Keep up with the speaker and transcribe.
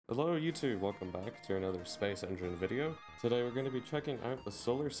Hello YouTube, welcome back to another SpaceEngine video. Today we're going to be checking out the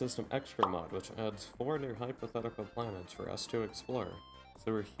Solar System Extra mod, which adds 4 new hypothetical planets for us to explore.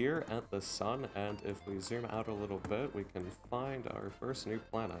 So we're here at the Sun, and if we zoom out a little bit, we can find our first new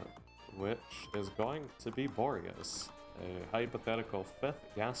planet, which is going to be Boreas, a hypothetical 5th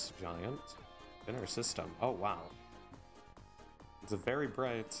gas giant in our system. Oh wow. It's very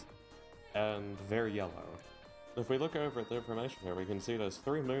bright and very yellow. If we look over at the information here, we can see there's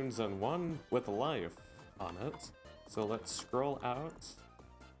 3 moons and 1 with life on it. So let's scroll out.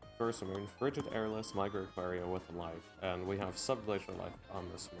 First moon, frigid, airless, microaquaria with life. And we have subglacial life on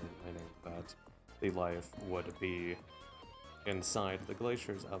this moon, meaning that the life would be inside the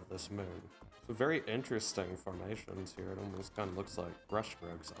glaciers of this moon. So very interesting formations here. It almost kind of looks like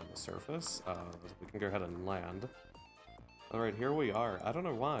brushstrokes on the surface. We can go ahead and land. Alright, here we are. I don't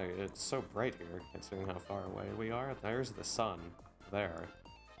know why it's so bright here, considering how far away we are. There's the sun, there.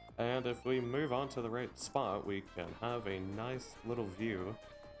 And if we move on to the right spot, we can have a nice little view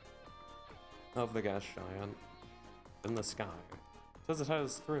of the gas giant in the sky. It says it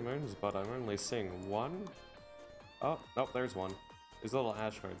has 3 moons, but I'm only seeing 1. Oh, nope, there's 1. These little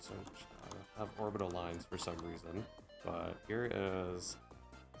asteroids have orbital lines for some reason. But here is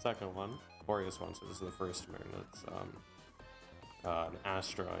the second one. Boreas one, so this is the first moon. It's, an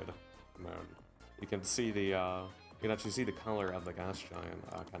asteroid moon. You can see the, you can actually see the color of the gas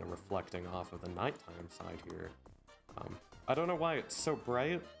giant kind of reflecting off of the nighttime side here. I don't know why it's so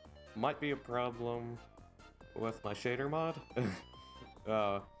bright. Might be a problem with my shader mod.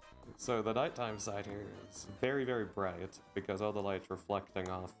 So the nighttime side here is very, very bright because all the light's reflecting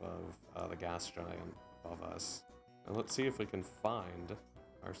off of the gas giant above us. And let's see if we can find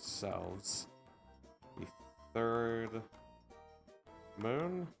ourselves the 3rd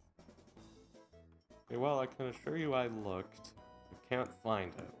moon? Okay, well, I can assure you I looked. I can't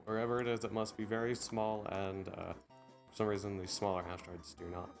find it. Wherever it is, it must be very small, and for some reason these smaller asteroids do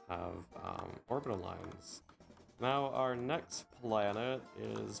not have orbital lines. Now, our next planet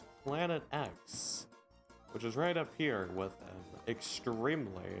is Planet X, which is right up here with an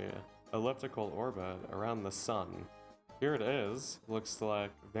extremely elliptical orbit around the sun. Here it is. Looks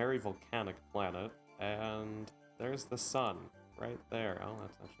like a very volcanic planet, and there's the sun. Right there. Oh,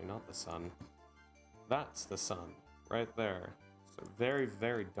 that's actually not the sun. That's the sun. Right there. So very,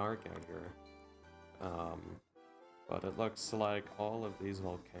 very dark out here. But it looks like all of these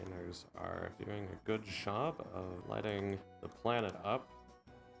volcanoes are doing a good job of lighting the planet up.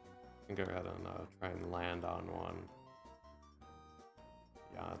 I can go ahead and try and land on one.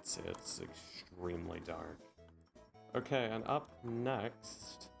 Yeah, it's extremely dark. Okay, and up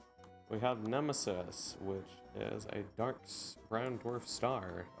next we have Nemesis, which is a dark brown dwarf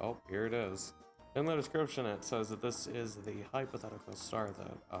star. Oh, here it is. In the description it says that this is the hypothetical star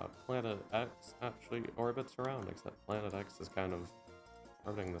that Planet X actually orbits around, except Planet X is kind of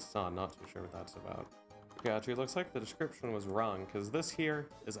orbiting the sun, not too sure what that's about. Okay, actually it looks like the description was wrong, because this here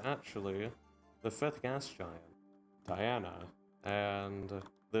is actually the 5th gas giant, Diana, and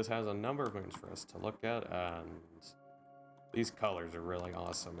this has a number of moons for us to look at, and these colors are really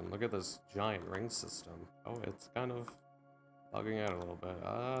awesome, and look at this giant ring system. Oh, it's kind of bugging out a little bit.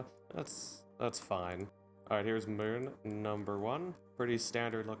 That's fine. Alright, here's moon number 1. Pretty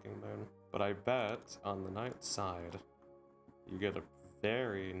standard looking moon. But I bet on the night side, you get a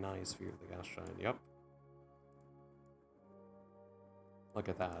very nice view of the gas giant. Yep. Look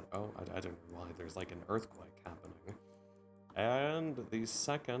at that. Oh, I don't know why there's like an earthquake happening. And the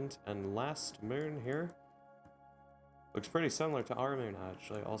second and last moon here looks pretty similar to our moon,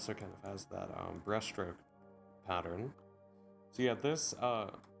 actually. Also kind of has that brushstroke pattern. So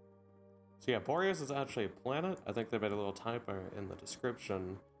yeah, Boreas is actually a planet. I think they made a little typo in the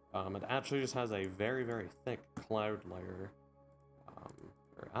description. It actually just has a very, very thick cloud layer,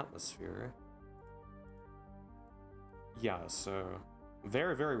 or atmosphere. Yeah, so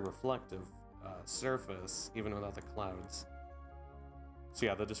very, very reflective surface, even without the clouds. So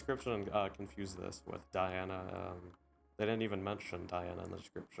yeah, the description confused this with Diana. They didn't even mention Diana in the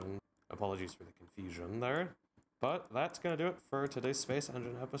description. Apologies for the confusion there. But that's going to do it for today's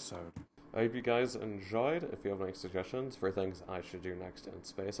SpaceEngine episode. I hope you guys enjoyed. If you have any suggestions for things I should do next in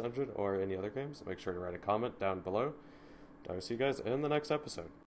SpaceEngine or any other games, make sure to write a comment down below. And I will see you guys in the next episode.